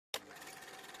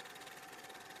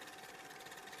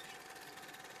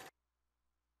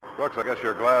Brooks, I guess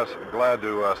you're glad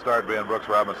to start being Brooks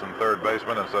Robinson third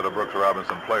baseman instead of Brooks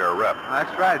Robinson player rep.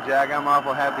 That's right, Jack. I'm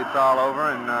awful happy it's all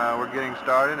over, and we're getting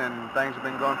started, and things have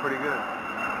been going pretty good.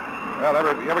 Well,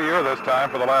 every year this time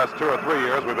for the last 2 or 3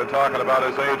 years, we've been talking about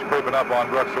his age creeping up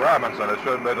on Brooks Robinson. It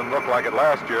didn't look like it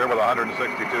last year with 162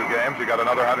 games. You got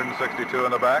another 162 in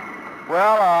the back?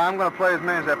 Well, I'm going to play as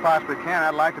many as I possibly can.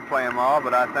 I'd like to play them all,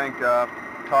 but I think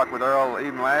talked with Earl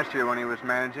even last year when he was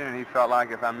managing, and he felt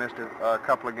like if I missed a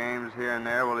couple of games here and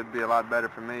there, well, it'd be a lot better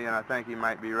for me, and I think he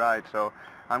might be right. So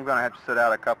I'm going to have to sit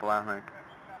out a couple, I think.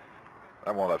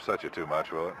 That won't upset you too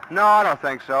much, will it? No, I don't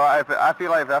think so. If I feel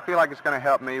like it's going to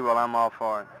help me, well, I'm all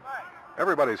for it.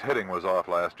 Everybody's hitting was off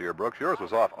last year, Brooks. Yours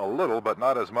was off a little, but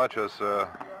not as much as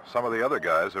some of the other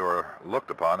guys who are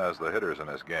looked upon as the hitters in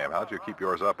this game. How'd you keep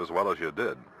yours up as well as you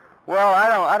did? Well,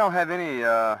 I don't have any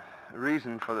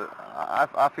reason for the.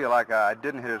 I feel like I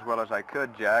didn't hit as well as I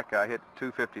could, Jack. I hit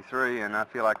 253, and I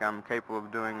feel like I'm capable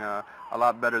of doing a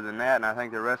lot better than that, and I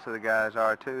think the rest of the guys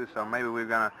are too. So maybe we're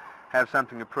going to have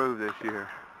something to prove this year.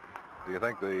 Do you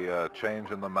think the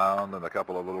change in the mound and a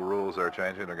couple of little rules they're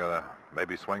changing are going to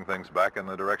maybe swing things back in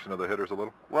the direction of the hitters a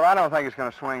little? Well, I don't think it's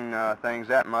going to swing things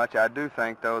that much. I do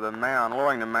think, though,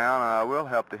 lowering the mound will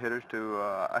help the hitters to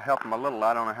help them a little.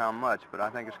 I don't know how much, but I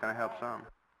think it's going to help some.